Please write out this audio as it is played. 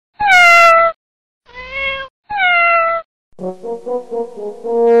Here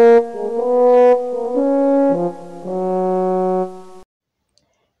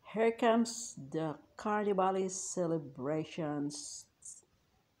comes the Carnivalle celebrations.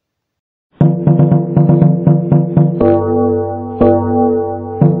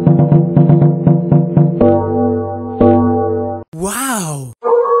 Wow!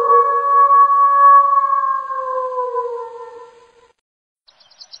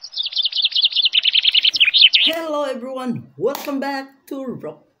 Hello everyone, welcome back to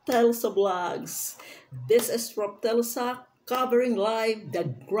Roptelsa Vlogs. This is Roptelsa covering live the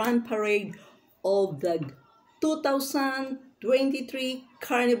Grand Parade of the 2023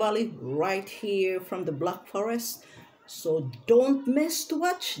 Carnivalle right here from the Black Forest. So don't miss to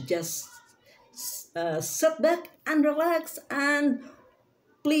watch, just sit back and relax, and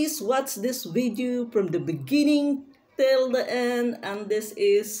please watch this video from the beginning till the end, and this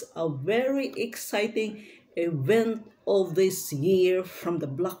is a very exciting event of this year from the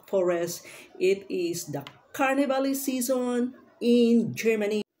Black Forest. It is the Carnival season in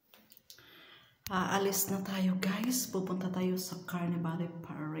Germany. Aalis na tayo guys, pupunta tayo sa Carnival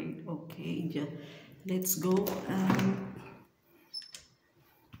Parade. Okay, let's go.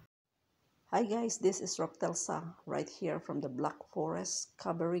 Hi guys, this is Roptelsa right here from the Black Forest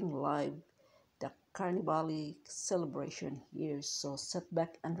covering live the Carnivalle celebration here. So sit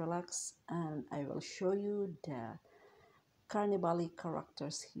back and relax, and I will show you the Carnivalle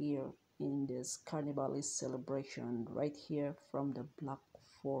characters here in this Carnivalle celebration right here from the Black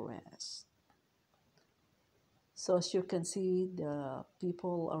Forest. So as you can see, the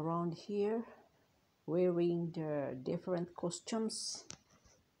people around here wearing their different costumes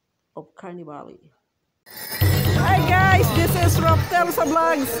of Carnivalle. Hi guys, this is Roptelsa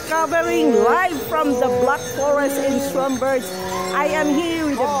Vlogs covering live from the Black Forest in Schwarzwald. I am here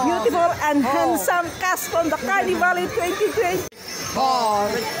with a beautiful and handsome cast from the Carnivalle 2020.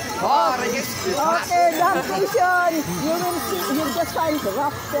 Okay, Dankeschön. You will see, you just find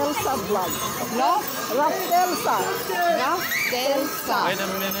Roptelsa Vlogs. No? Roptelsa. Roptelsa. Wait a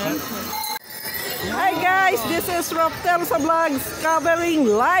minute. Hi guys, this is Roptelsa Vlogs covering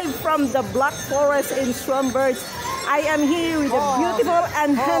live from the Black Forest in Schwarzwald. I am here with a beautiful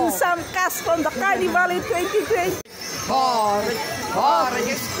and handsome cast from the Carnivalle 2020.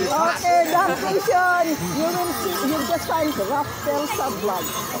 Okay, Dankeschön. You will see, you just find Roptelsa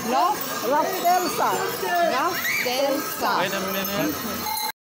Vlogs. No? Roptelsa. Roptelsa. Wait a minute.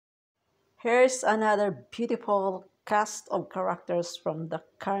 Here's another beautiful cast of characters from the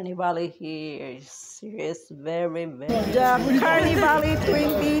Carnivalle here. She is very the Carnivalle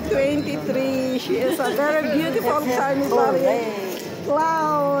 2023. She is a very beautiful Carnivalle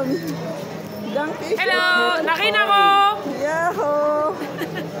clown. Danke. Hello, nakina ko. Yahoo.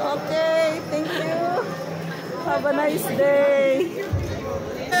 Okay, thank you. Have a nice day.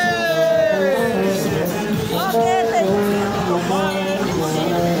 Okay, thank you.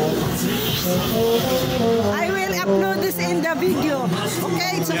 I will upload this in the video.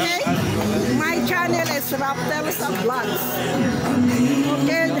 Okay, it's okay? My channel is Roptelsa Vlogs.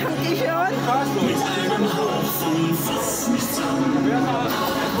 Okay, Dankeschön.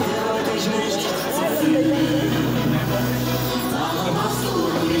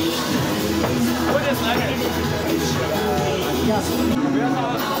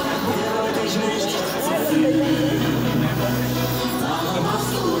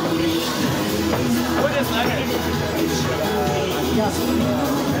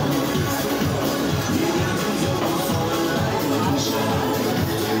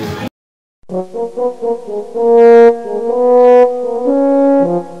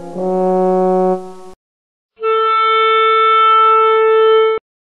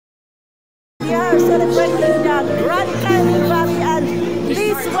 We are celebrating the Grand Carnival, and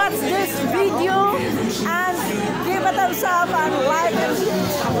please watch this video and give it a thumbs up and like it.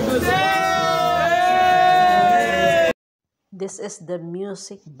 This is the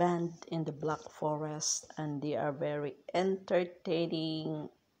music band in the Black Forest, and they are very entertaining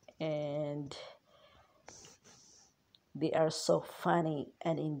and they are so funny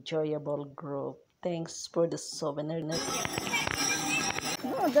and enjoyable group. Thanks for the souvenir.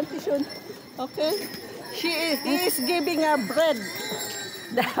 Oh, Dankeschön. Okay. He is giving a bread.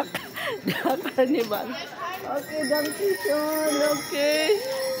 The carnival. Okay, Dankeschön. Okay.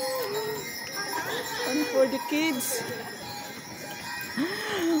 And for the kids.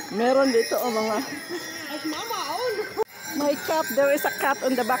 Meron dito mga my cat. There is a cat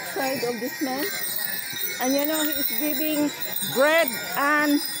on the backside of this man, and you know he is giving bread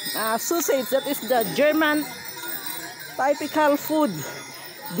and sausage. That is the German typical food.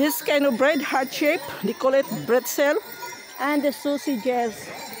 This kind of bread, heart shape, they call it bretzel, and the sausages.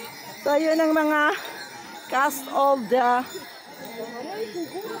 So yun ang mga cast of the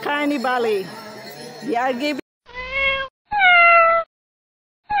Carnivalle. They are giving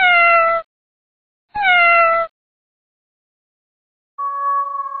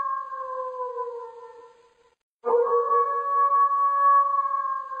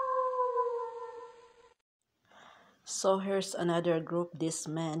So here's another group. This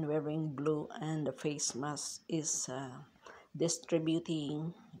man wearing blue and the face mask is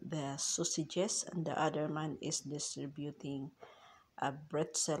distributing the sausages, and the other man is distributing a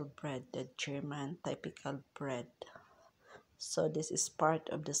pretzel bread, the German typical bread. So this is part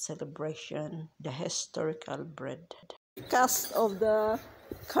of the celebration, the historical bread. Cast of the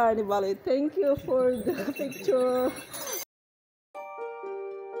Carnivalle. Thank you for the picture.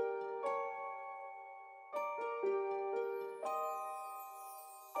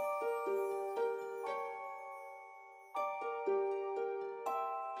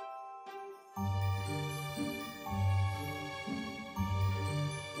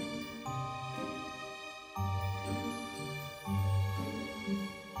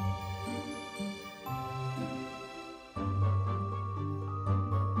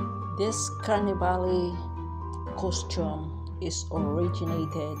 This Carnivalle costume is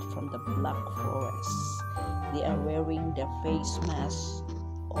originated from the Black Forest. They are wearing the face mask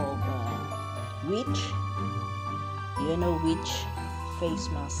of witch. You know which face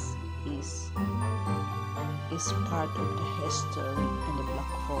mask is part of the history in the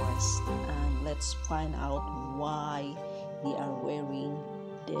Black Forest. And let's find out why they are wearing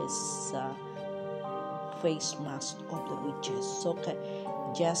this face mask of the witches. So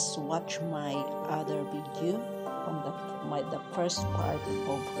just watch my other video from the first part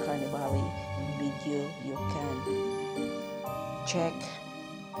of Carnivalle video. You can check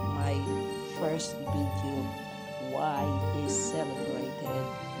my first video why they celebrated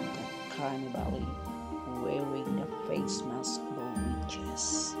the Carnivalle wearing the face mask of the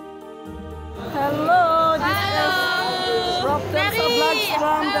witches. Hello, this is ForestInGermany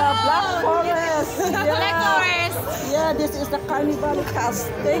from the Black Forest. Yeah. Black Forest. Yeah, this is the Carnivalle cast.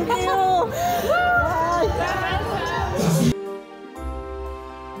 Thank you. Bye.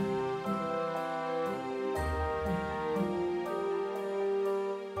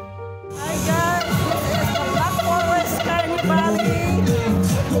 Hi guys, this is the Black Forest Carnivalle.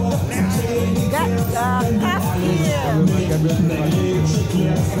 Got the cast here.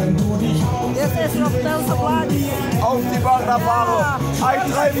 This is ForestInGermany. Auf die Wanderfahrer,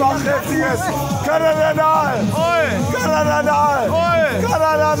 ein dreifach heftiges Carnivalle! Carnivalle!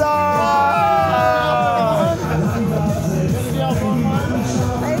 Carnivalle!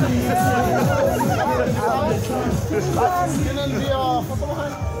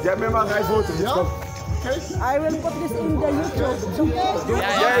 Ja, wir machen ein Foto. Ja? Okay. I will put this in the YouTube. It's okay?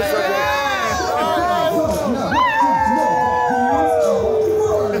 Yes,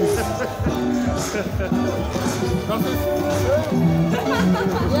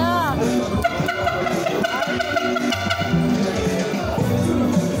 Yeah.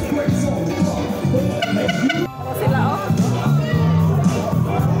 Ano sila, oh?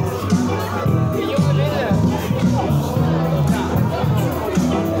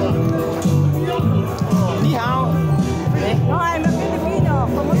 Ni hao. No, I'm a Filipino.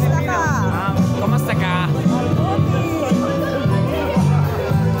 Kumusta ka? Kamusta ka?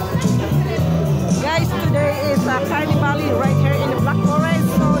 Guys, today is a Carnivalle right here in the Black Forest.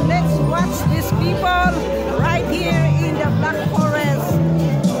 So let's watch these people right here in the Black Forest.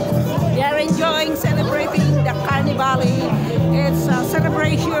 They are enjoying celebrating the Carnivalle. It's a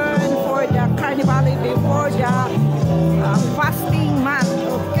celebration for the Carnivalle before the fasting month.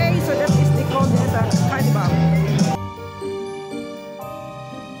 Okay, so that is they call it a Carnivalle.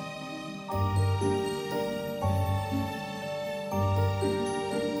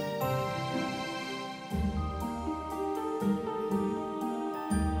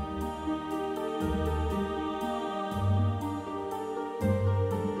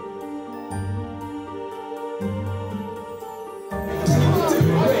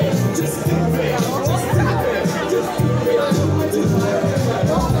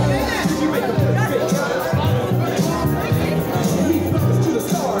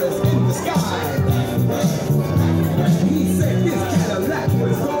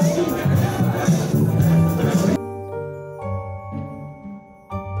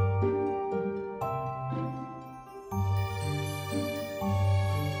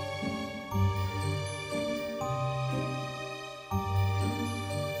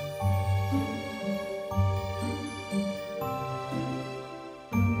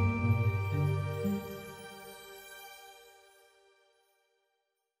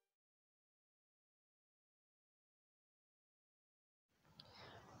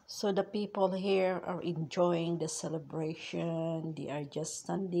 So the people here are enjoying the celebration. They are just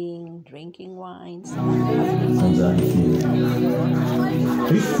standing, drinking wines.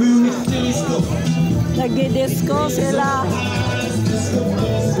 Nag-disco sila.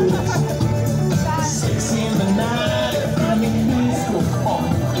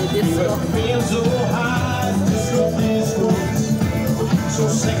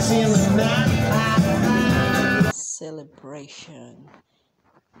 Celebration.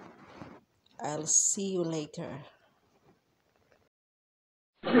 I'll see you later.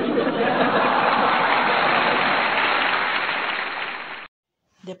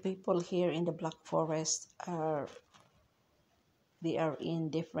 The people here in the Black Forest are in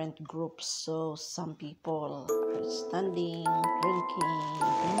different groups. So some people are standing, drinking,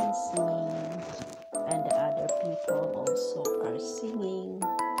 dancing, and the other people also are singing.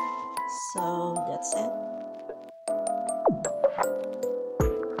 So that's it.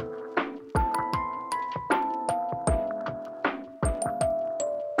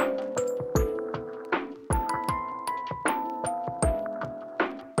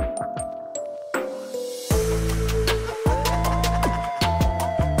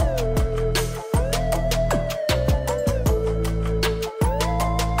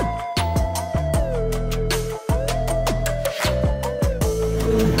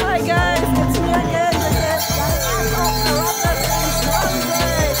 Hi guys, it's me again, the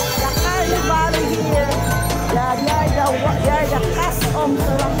Carnivalle here. They are the cast of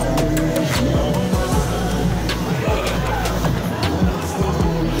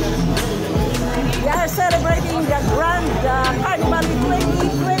we are celebrating the Grand Carnivalle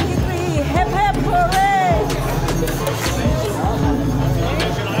 2023. Hip hip hooray!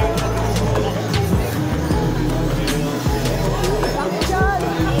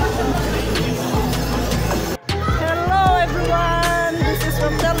 Hello everyone, this is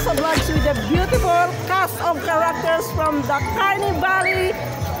from CelebrationInTheBlack with a beautiful cast of characters from the Carnivalle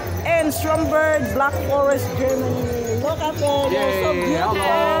and Schwarzwald, Black Forest, Germany. Look at them, they're so beautiful.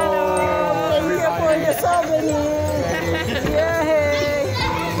 Thank you for the souvenir. Yay!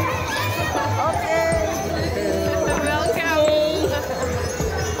 Okay.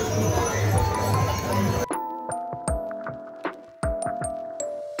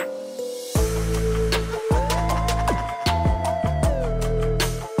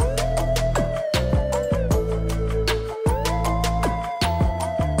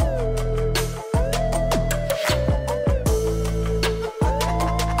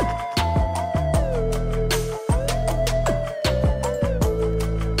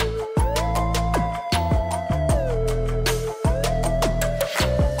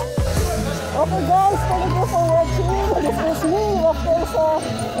 Okay guys, thank you for watching. This is me, Walker,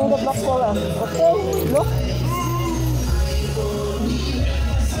 in the Black Forest. Okay, look.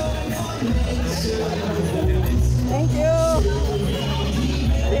 Thank you,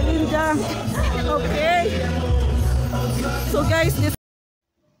 Belinda. Okay. So guys,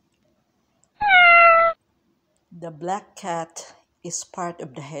 the black cat is part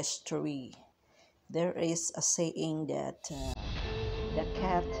of the history. There is a saying that the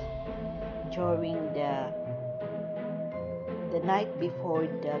cat during the night before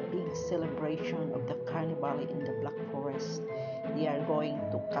the big celebration of the Carnival in the Black Forest, they are going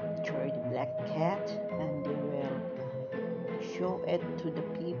to capture the black cat and they will show it to the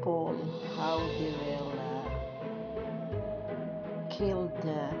people how they will kill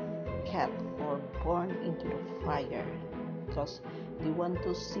the cat or burn into the fire, because they want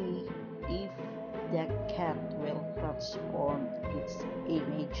to see if the cat will transform its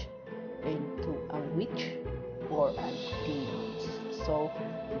image into a witch or a demon. So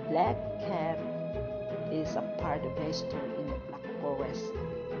black cat is a part of history in the Black Forest.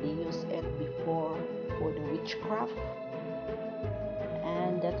 They use it before for the witchcraft,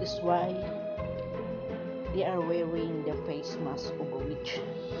 and that is why they are wearing the face mask of a witch,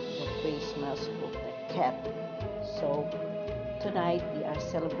 the face mask of the cat. So tonight we are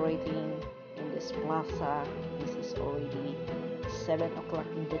celebrating in this plaza. This is already 7 o'clock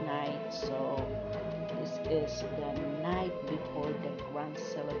in the night, so this is the night before the grand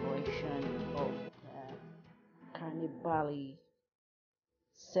celebration of the Carnivalle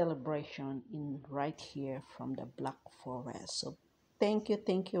celebration in right here from the Black Forest. So thank you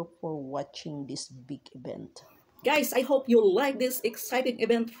for watching this big event. Guys, I hope you like this exciting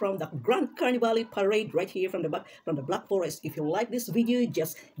event from the Grand Carnivalle Parade right here from the Black Forest. If you like this video,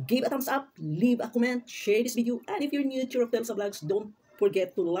 just give a thumbs up, leave a comment, share this video, and if you're new to CelebrationInTheBlack, don't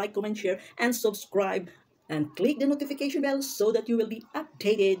forget to like, comment, share, and subscribe and click the notification bell so that you will be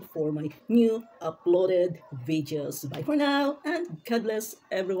updated for my new uploaded videos. Bye for now, and God bless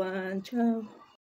everyone. Ciao.